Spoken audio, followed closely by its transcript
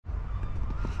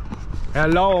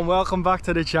Hello and welcome back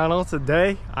to the channel.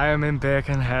 Today I am in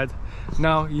Birkenhead.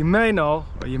 Now you may know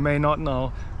or you may not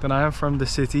know that I am from the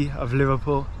city of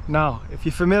Liverpool. Now if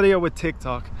you're familiar with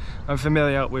TikTok and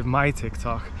familiar with my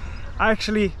TikTok, I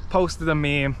actually posted a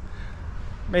meme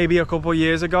maybe a couple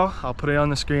years ago. I'll put it on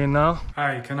the screen now.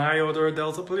 Hi, can I order a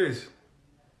Delta please?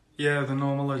 Yeah, the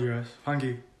normal address. Thank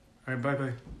you. Alright, bye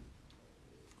bye.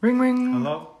 Ring ring.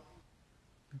 Hello?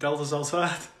 Delta's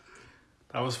outside.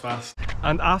 That was fast.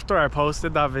 And after I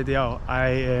posted that video,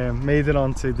 I made it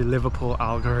onto the Liverpool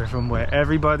algorithm where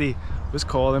everybody was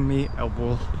calling me a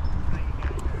wool.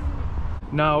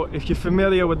 Now, if you're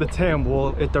familiar with the term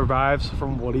wool, it derives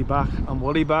from woollyback, and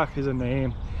woollyback is a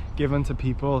name given to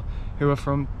people who are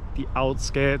from the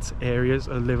outskirts areas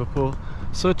of Liverpool,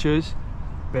 such as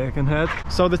Birkenhead.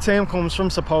 So the term comes from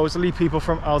supposedly people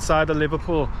from outside of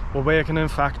Liverpool were working in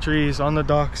factories on the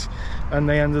docks and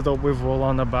they ended up with wool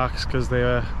on their backs because they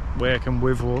were working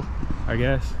with wool, I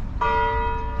guess.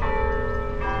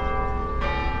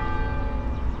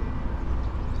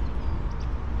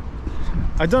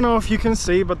 I don't know if you can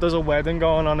see, but there's a wedding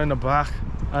going on in the back,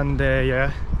 and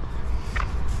yeah.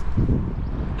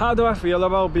 How do I feel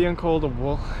about being called a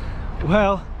wool?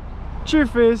 Well,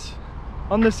 truth is,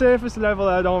 on the surface level,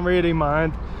 I don't really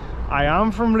mind. I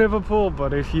am from Liverpool,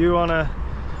 but if you wanna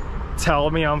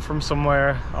tell me I'm from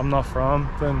somewhere I'm not from,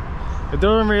 then it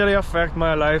doesn't really affect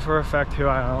my life or affect who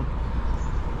I am.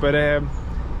 But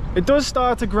it does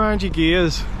start to grind your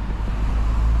gears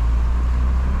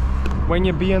when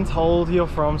you're being told you're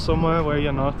from somewhere where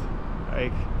you're not.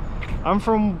 Like, I'm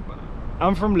from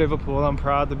Liverpool. I'm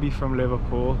proud to be from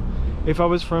Liverpool. If I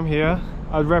was from here,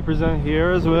 I'd represent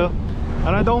here as well.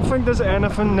 And I don't think there's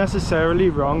anything necessarily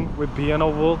wrong with being a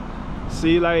wool.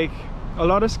 See, like, a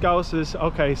lot of Scousers,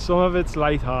 okay, some of it's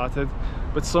light-hearted,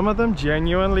 but some of them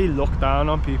genuinely look down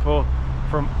on people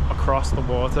from across the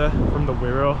water, from the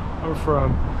Wirral or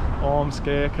from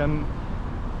Ormskirk. And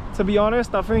to be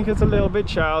honest, I think it's a little bit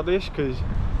childish, because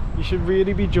you should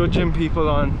really be judging people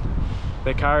on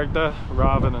their character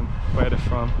rather than where they're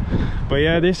from. But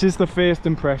yeah, this is the first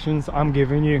impressions I'm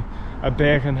giving you at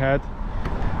Birkenhead.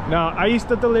 Now, I used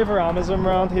to deliver Amazon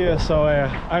around here, so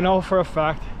I know for a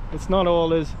fact it's not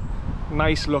all as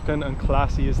nice looking and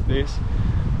classy as this.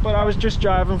 But I was just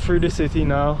driving through the city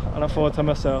now, and I thought to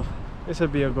myself, this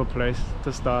would be a good place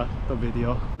to start the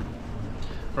video.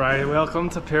 Right, welcome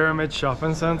to Pyramid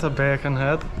Shopping Centre,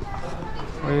 Birkenhead.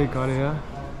 What you got here?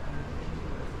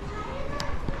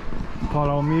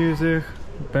 Polo music,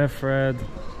 Bedford.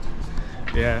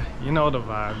 Yeah, you know the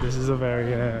vibe. This is a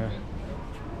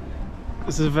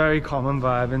very common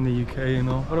vibe in the UK, you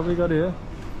know. What have we got here?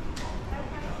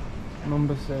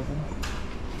 Number 7.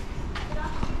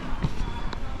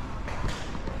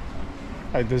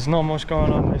 Hey, there's not much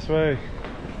going on this way.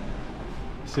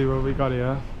 See what we got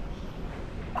here.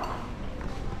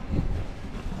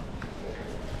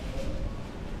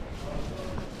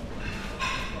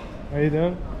 How you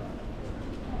doing?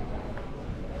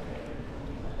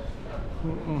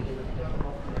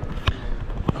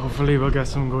 Hopefully we'll get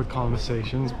some good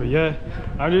conversations. But yeah,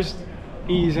 I'm just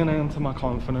easing into my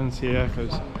confidence here,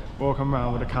 because walking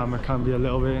around with a camera can be a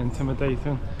little bit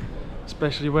intimidating,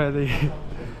 especially where the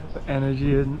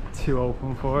energy isn't too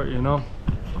open for it, you know.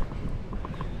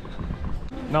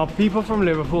 Now, people from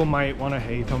Liverpool might want to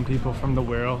hate on people from the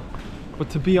Wirral, but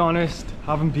to be honest,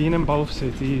 having been in both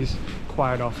cities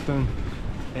quite often,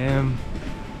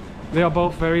 they are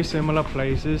both very similar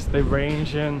places. They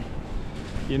range in,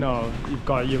 you know, you've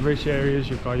got your rich areas,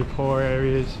 you've got your poor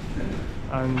areas,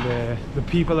 and the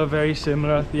people are very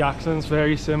similar, the accent's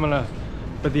very similar,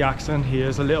 but the accent here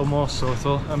is a little more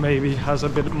subtle and maybe has a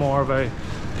bit more of a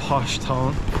posh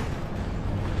tone.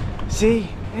 See,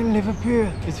 in Liverpool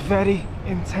it's very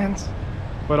intense,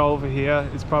 but over here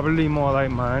it's probably more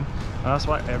like mine, and that's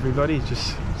why everybody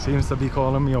just seems to be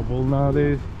calling me a wool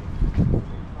nowadays.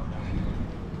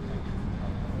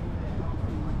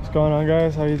 What's going on,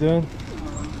 guys? How you doing?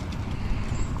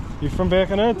 You from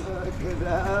Birkenhead? I've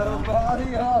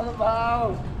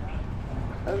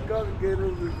got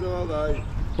giggles as well,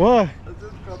 What? I've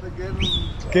just got the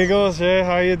giggles. Giggles, yeah,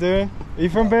 how you doing? Are you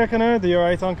from Birkenhead? Are you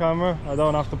alright on camera? I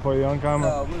don't have to put you on camera.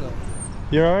 No, we're not.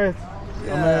 You alright?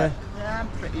 Yeah, I'm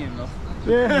pretty enough.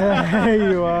 Yeah,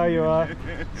 you are.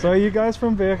 So are you guys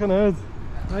from Birkenhead?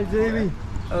 Hi, Davey.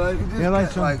 Yeah,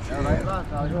 like some.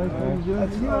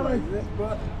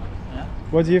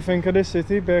 What do you think of this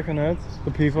city, Birkenhead?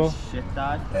 The people? Shit,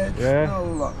 Dad.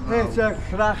 Yeah. It's a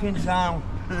cracking town.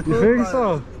 You think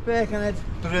so? Birkenhead's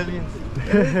brilliant.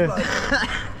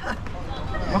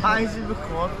 Why is he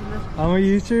recording this? I'm a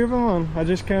YouTuber, man. I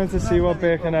just came to see what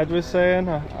Birkenhead was saying.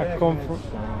 I come from...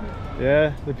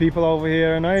 Yeah, the people over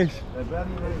here are nice. They're very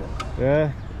nice.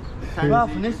 Yeah. Well,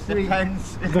 from this street.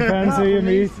 Depends. Depends who you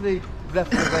meet.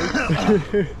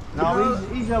 No,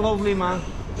 he's a lovely man.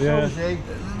 Yeah. So is he.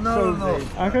 No.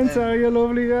 I can tell you're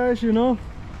lovely guys, you know.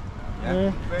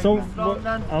 Yeah. So from,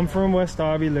 I'm from West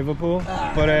Derby, Liverpool,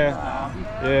 but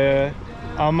yeah,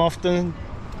 I'm often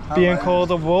being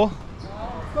called a wool.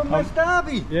 From West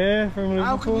Derby? Yeah, from Liverpool.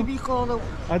 How can you be called a...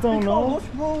 I don't know.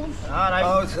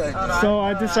 So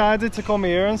I decided to come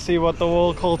here and see what the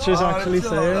wool culture's actually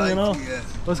saying, you know. Yeah.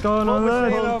 What's going on there?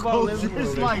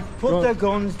 It's like, put the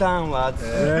guns down, lads.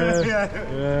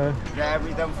 Yeah. Yeah,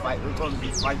 we don't fight with guns, we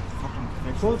fight fucking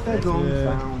fists. Put the guns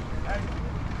down.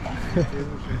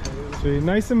 Sweet.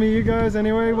 Nice to meet you guys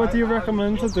anyway. What do you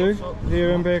recommend to do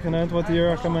here in Birkenhead? What do you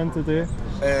recommend to do?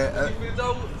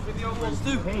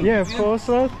 Yeah, of course,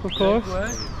 lad, of course.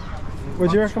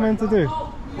 What do you recommend to do?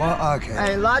 What? Okay.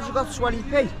 Hey, lad, you got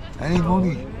 20p Any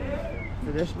money?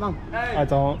 for this, man? I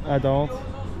don't.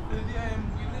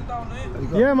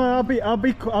 Yeah, man,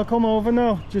 I'll come over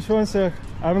now. Just one sec.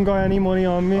 I haven't got any money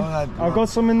on me. Alright, I've got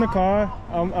some in the car.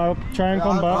 I'll try and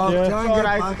come back. Yeah.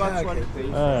 Alright, I got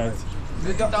 20p. Alright.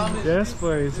 Yes,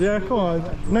 please. Yeah, come on.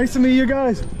 Nice to meet you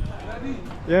guys.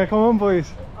 Yeah, come on,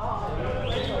 boys.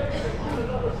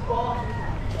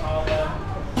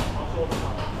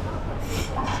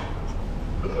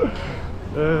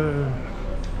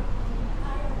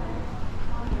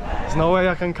 There's no way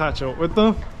I can catch up with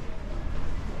them.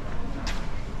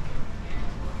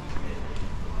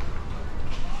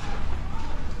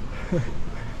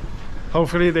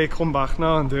 Hopefully they come back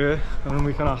now and do it, and then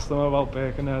we can ask them about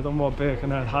Birkenhead and what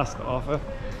Birkenhead has to offer.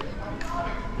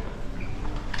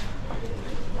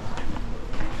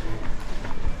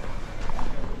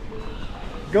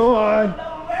 Go on!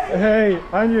 Hey,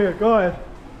 Andrew, go ahead.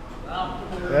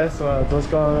 Yes, well, what's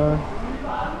going on?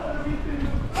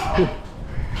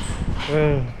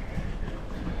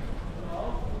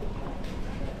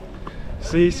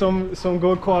 See some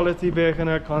good quality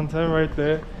Birkenhead content right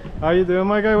there. How you doing,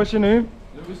 my guy? What's your name?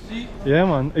 Lucy? Yeah,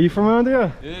 man. Are you from around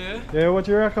here? Yeah. Yeah, what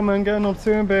do you recommend getting up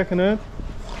to in Birkenhead?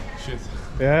 Shit.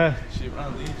 Yeah. Shit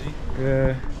around easy.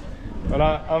 Yeah. Well,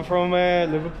 I'm from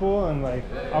Liverpool, and like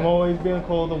I'm always being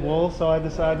called a wool, so I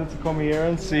decided to come here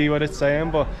and see what it's saying.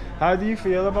 But how do you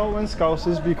feel about when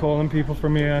Scousers be calling people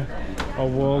from here a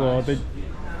wool, or it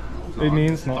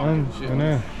means nothing, you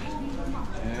know?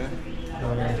 Yeah.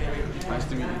 Nice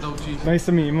to meet you, though, Chief. Nice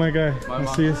to meet you, my guy. I'll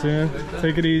see you soon.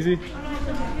 Take it easy.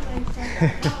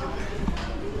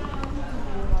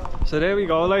 So there we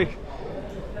go. Like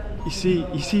you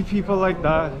see people like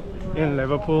that in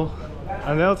Liverpool,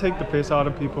 and they'll take the piss out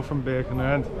of people from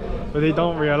Birkenhead, but they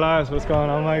don't realise what's going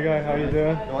on. My guy, how you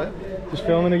doing? Alright. Just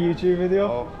filming a YouTube video.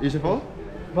 Oh, is it for?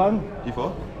 Pardon? You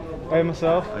for? Hey,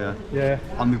 myself. Oh, yeah. Yeah.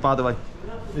 And me, by the way.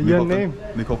 Your name?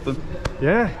 Me Upton.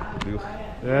 Yeah.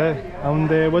 Yeah. And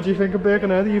what do you think of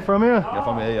Birkenhead? Are you from here? Yeah,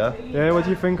 from here, yeah. Yeah. What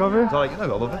do you think of it? So, like, I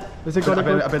love it. Has it got a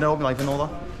good? I've been all my life and all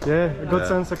that. Yeah, a good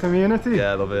sense of community.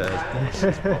 Yeah, I love it.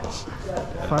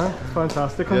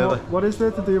 Fantastic. And Yeah, what is there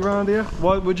to do around here?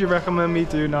 What would you recommend me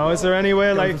do now? Is there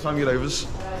anywhere like Sammy Rovers.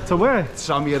 to where?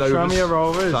 Sammy Rovers. Tranmere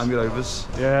Rovers. Sammy Rovers.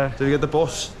 Yeah. So you get the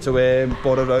bus to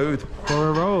Borough Road.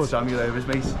 Borough Road. Sammy Rovers,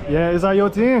 mate. Yeah, is that your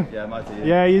team? Yeah, my team.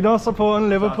 Yeah, you're not supporting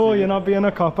Liverpool. You're not being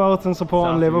a cop out and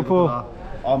supporting Liverpool.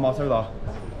 Our motto that.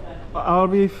 I'll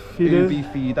be feeders. be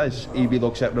feeders, EB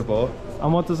looks at report.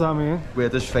 And what does that mean? We're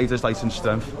just fighters, light and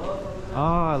strength.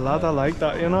 Ah, lad, I like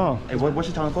that, you know. Hey, what's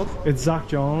your channel called? It's Zach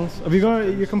Jones. Have you got?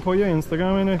 You can put your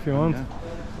Instagram in if you want.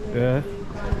 Yeah.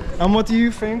 And what do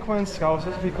you think when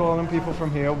Scousers be calling people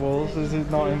from here wolves? Is it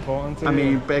not important to you? I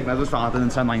mean, Birkenhead was founded in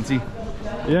 1090.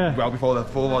 Yeah. Well before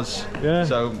Liverpool was. Yeah.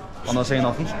 So I'm not saying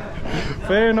nothing.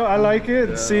 Fair enough, I like it.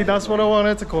 Yeah. See, that's what I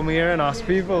wanted to come here and ask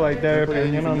people, like their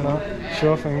opinion on that.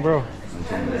 Sure thing, bro.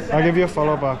 I'll give you a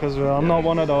follow back as well. I'm not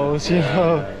one of those, you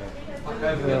know.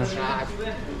 Yeah.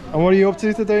 And what are you up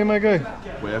to today, my guy?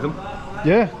 Working.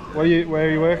 Yeah. Where are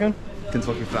you working?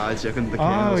 Kentucky Fried Chicken. The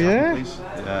oh yeah.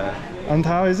 Yeah. And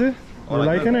how is it? You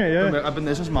liking it? Yeah. I've been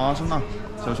there since March and that,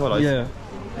 so it's alright. Yeah.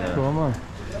 Cool, man.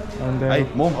 And hey,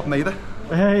 Mum, I've made it.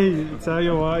 Hey, tell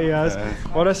you what, he has.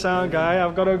 What a sound guy.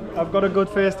 I've got a good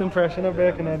first impression of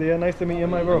Birkenhead here. Nice to meet you,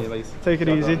 my bro. Take it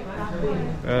easy.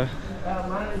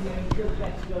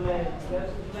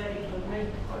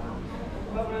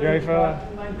 You ready, fella?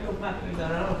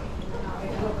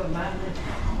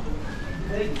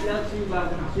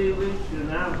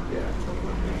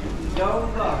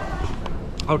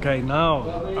 Okay, now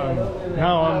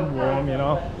I'm warm, you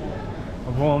know.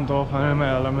 I've warmed up, I'm in my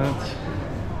element.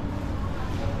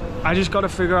 I just gotta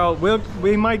figure out,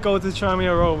 we might go to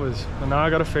Tranmere Rovers, but now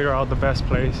I gotta figure out the best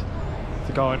place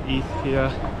to go and eat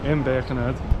here in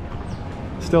Birkenhead.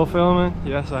 Still filming?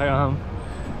 Yes, I am.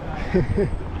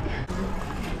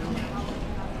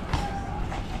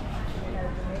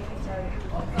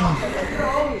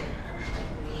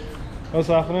 What's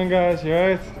happening, guys? You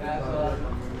alright?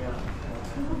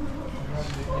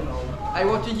 I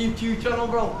watch a YouTube channel,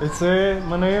 bro. It's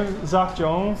my name is Zach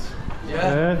Jones.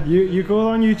 Yeah. You cool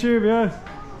on YouTube, yeah?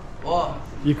 What?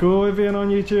 You cool with being on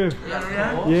YouTube?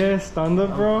 Yeah. Yeah, stand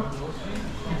up, bro.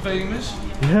 Famous.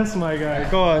 Yes, my guy.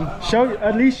 Go on.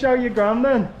 At least show your gram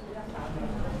then.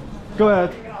 Go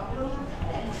ahead.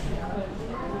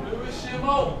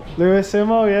 Louis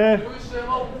Simo, yeah. Louis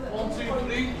Simo, 1,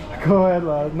 2, 3. Go ahead,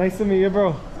 lad. Nice to meet you,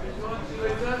 bro.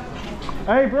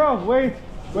 Hey, bro, wait.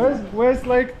 Where's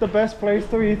like the best place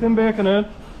to eat in Birkenhead?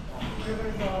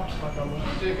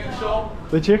 Chicken shop.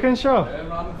 The chicken shop?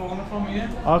 Around the corner from here.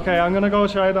 Okay, I'm gonna go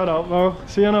try that out, bro.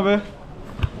 See you in a bit.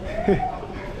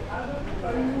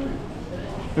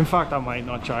 In fact, I might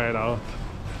not try it out.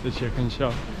 The chicken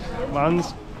shop.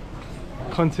 Man's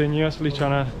continuously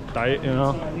trying to diet, you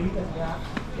know.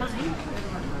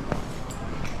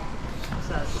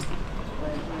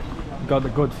 Got the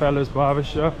Goodfellas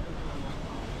barbershop.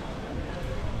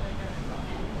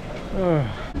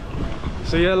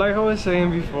 So yeah, like I was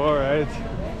saying before, right?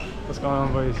 What's going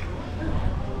on, boys?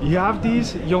 You have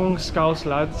these young Scouse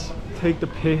lads take the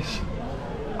piss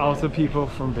out of people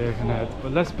from Birkenhead,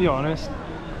 but let's be honest,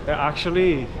 they're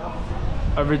actually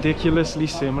a ridiculously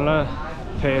similar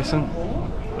person.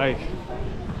 Like,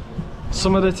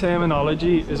 some of the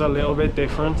terminology is a little bit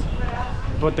different,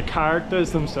 but the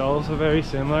characters themselves are very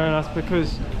similar, and that's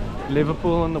because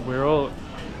Liverpool and the Wirral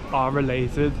are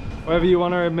related, whether you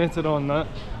want to admit it or not.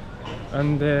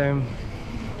 And they're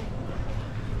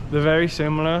very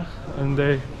similar, and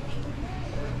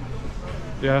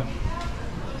yeah,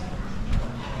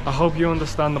 I hope you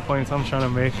understand the point I'm trying to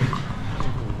make.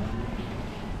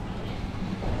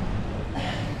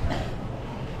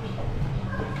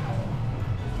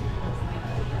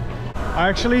 I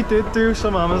actually did do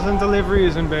some Amazon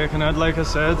deliveries in Birkenhead, like I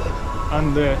said,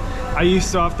 and I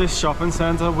used to have this shopping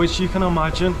centre, which you can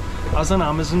imagine as an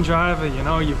Amazon driver, you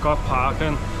know, you've got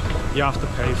parking you have to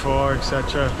pay for,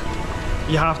 etc.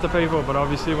 You have to pay for, but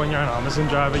obviously when you're an Amazon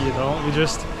driver you don't. You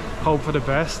just hope for the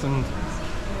best, and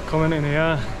coming in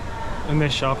here in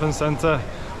this shopping centre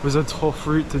was a tough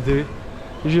route to do.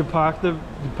 Because you park the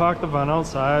van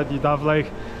outside, you'd have like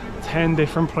 10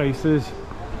 different places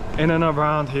in and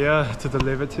around here to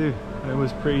deliver to. It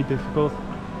was pretty difficult.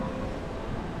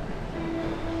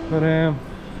 But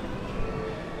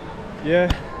yeah.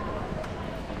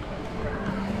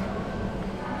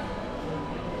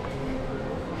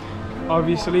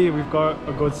 Obviously we've got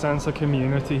a good sense of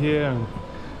community here, and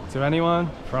to anyone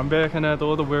from Birkenhead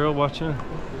or the Wirral watching,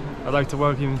 I'd like to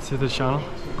welcome you to the channel.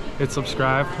 Hit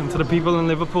subscribe, and to the people in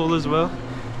Liverpool as well,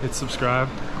 hit subscribe.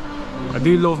 I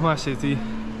do love my city,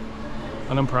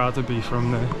 and I'm proud to be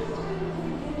from there.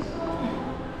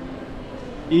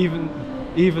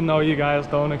 Even though you guys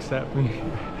don't accept me.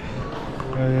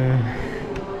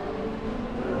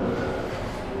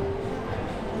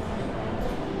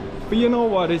 But you know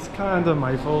what, it's kind of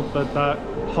my fault that that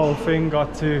whole thing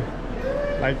got to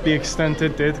like the extent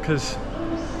it did, because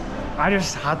I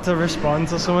just had to respond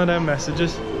to some of their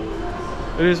messages.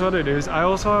 It is what it is. I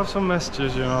also have some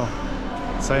messages, you know,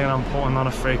 saying I'm putting on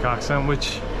a fake accent,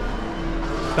 which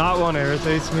that one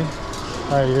irritates me.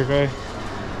 Hi, you okay?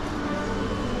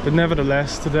 But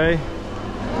nevertheless, today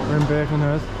we're in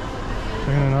Birkenhead.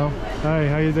 Checking it out. Hi,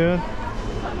 how you doing?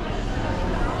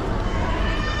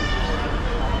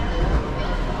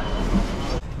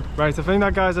 Right, I think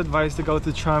that guy's advice to go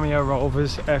to Tranmere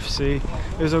Rovers FC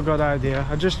is a good idea.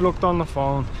 I just looked on the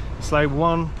phone. It's like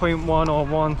 1.1 or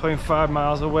 1.5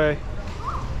 miles away.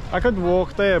 I could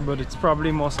walk there, but it's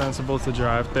probably more sensible to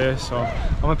drive there. So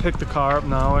I'm gonna pick the car up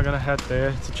now. We're gonna head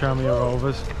there to Tranmere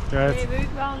Rovers. Right?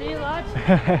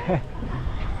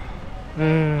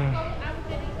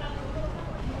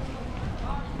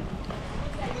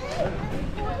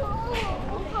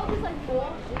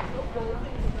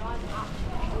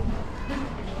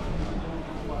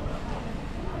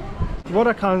 What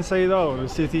I can say though, the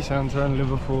city centre in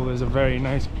Liverpool is a very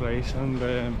nice place, and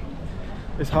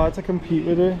it's hard to compete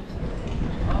with it.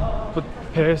 But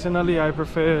personally, I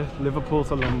prefer Liverpool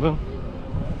to London.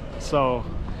 So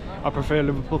I prefer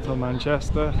Liverpool to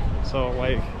Manchester. So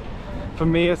like, for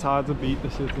me, it's hard to beat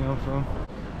the city I'm from.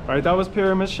 Right, that was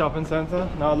Pyramid Shopping Centre.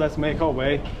 Now let's make our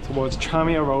way towards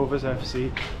Tranmere Rovers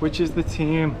FC, which is the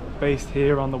team based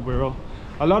here on the Wirral.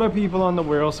 A lot of people on the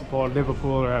Wirral support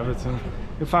Liverpool or Everton.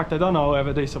 In fact, I don't know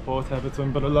whether they support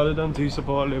Everton, but a lot of them do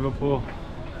support Liverpool.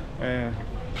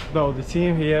 Though the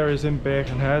team here is in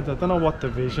Birkenhead. I don't know what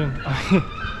division,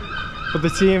 but the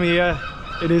team here,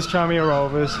 it is Tranmere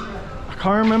Rovers. I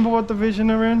can't remember what division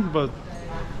they're in, but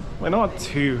they're not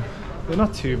too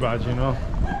bad, you know.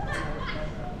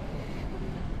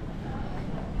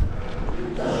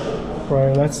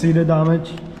 Right, let's see the damage.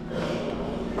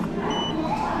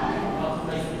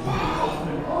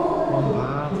 One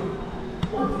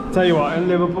bad. Tell you what, in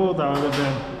Liverpool that would have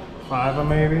been 5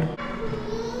 maybe.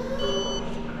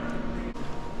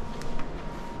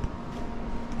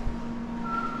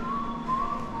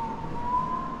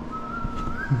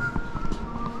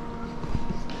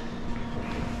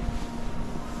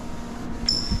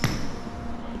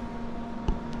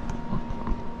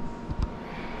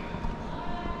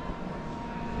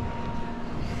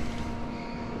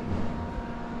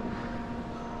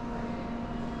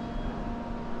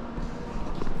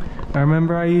 I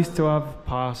remember I used to have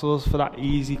parcels for that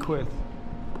Easy Quid,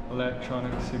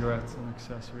 electronic cigarettes and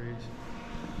accessories.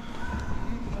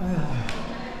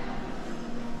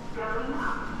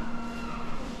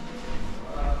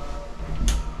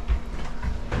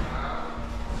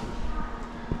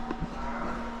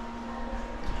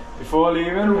 Before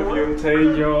leaving, have you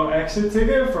obtained your exit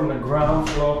ticket from the ground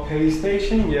floor pay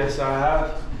station? Yes, I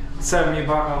have. It sent me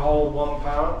back a whole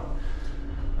 £1.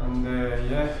 And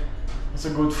yeah. It's a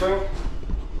good thing.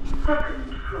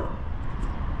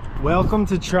 Welcome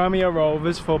to Tranmere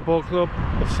Rovers Football Club,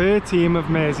 the third team of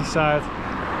Merseyside.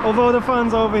 Although the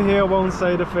fans over here won't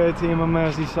say the third team of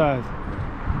Merseyside.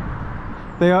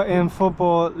 They are in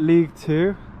Football League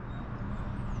 2.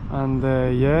 And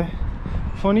yeah,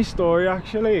 funny story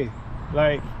actually.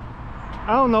 Like,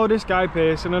 I don't know this guy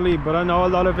personally, but I know a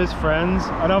lot of his friends,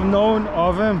 and I've known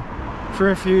of him for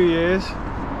a few years.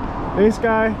 This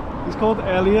guy, he's called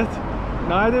Elliot.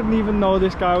 Now, I didn't even know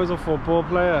this guy was a football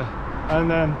player, and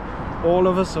then all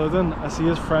of a sudden I see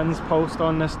his friends post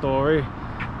on their story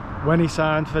when he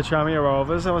signed for Tranmere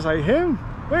Rovers. I was like, him?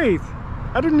 Wait,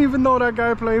 I didn't even know that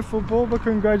guy played football, but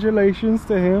congratulations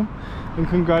to him, and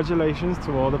congratulations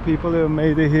to all the people who have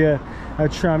made it here at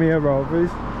Tranmere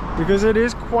Rovers, because it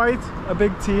is quite a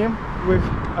big team with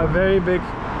a very big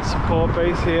support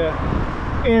base here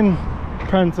in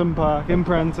Prenton Park, in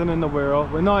Prenton in the Wirral.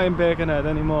 We're not in Birkenhead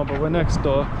anymore, but we're next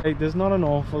door. Like, there's not an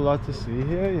awful lot to see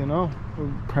here, you know.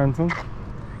 Prenton,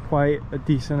 quite a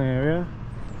decent area.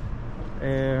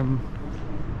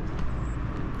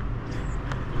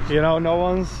 You know, no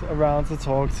one's around to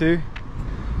talk to.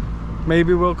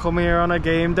 Maybe we'll come here on a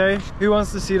game day. Who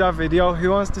wants to see that video?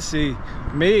 Who wants to see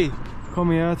me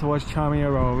come here to watch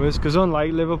Tranmere Rovers? Because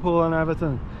unlike Liverpool and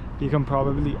Everton, you can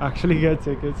probably actually get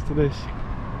tickets to this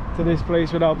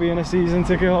place without being a season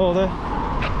ticket holder.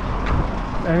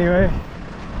 Anyway,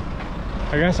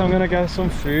 I guess I'm gonna get some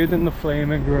food in the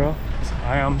Flaming Grill.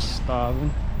 I am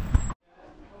starving.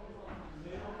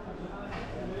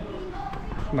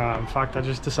 Nah, in fact, I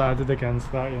just decided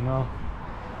against that, you know.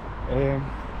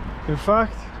 In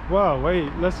fact, wow,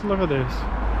 wait, let's look at this.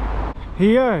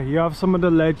 Here you have some of the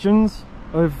legends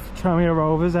of Tranmere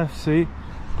Rovers FC.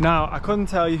 Now, I couldn't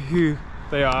tell you who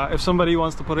they are. If somebody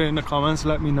wants to put it in the comments,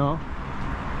 let me know.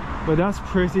 But that's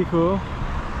pretty cool.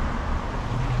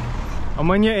 And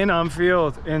when you're in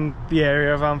Anfield, in the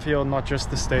area of Anfield, not just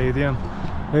the stadium,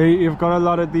 you've got a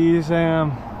lot of these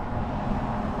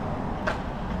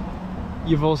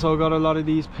you've also got a lot of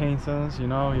these paintings, you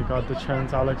know. You got the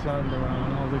Trent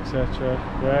Alexander-Arnold, etc.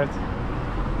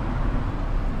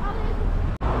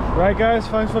 Right guys,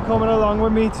 thanks for coming along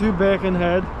with me to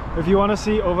Birkenhead. If you want to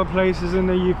see other places in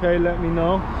the UK, let me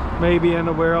know. Maybe in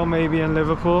the Wirral, maybe in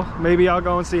Liverpool. Maybe I'll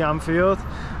go and see Anfield,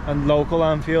 and local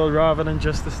Anfield rather than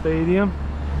just the stadium.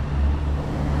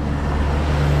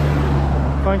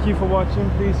 Thank you for watching.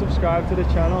 Please subscribe to the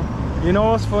channel. You know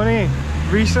what's funny?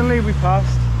 Recently we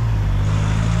passed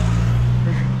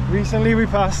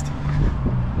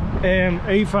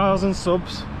 8,000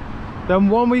 subs. Then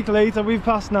 1 week later we've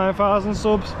passed 9,000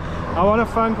 subs. I want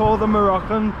to thank all the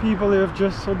Moroccan people who have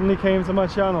just suddenly came to my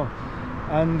channel.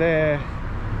 And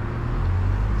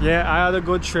yeah, I had a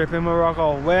good trip in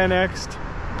Morocco. Where next?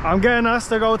 I'm getting asked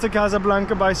to go to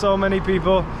Casablanca by so many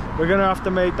people. We're gonna have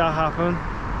to make that happen.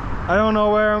 I don't know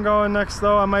where I'm going next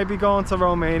though. I might be going to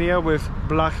Romania with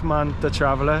Blackman the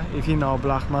Traveller, if you know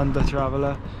Blackman the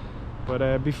Traveller.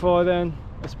 But before then,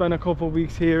 I spent a couple of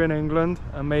weeks here in England,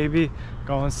 and maybe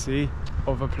go and see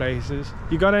other places.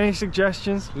 You got any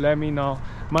suggestions? Let me know.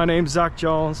 My name's Zach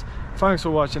Jones. Thanks for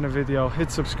watching the video.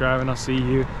 Hit subscribe, and I'll see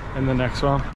you in the next one.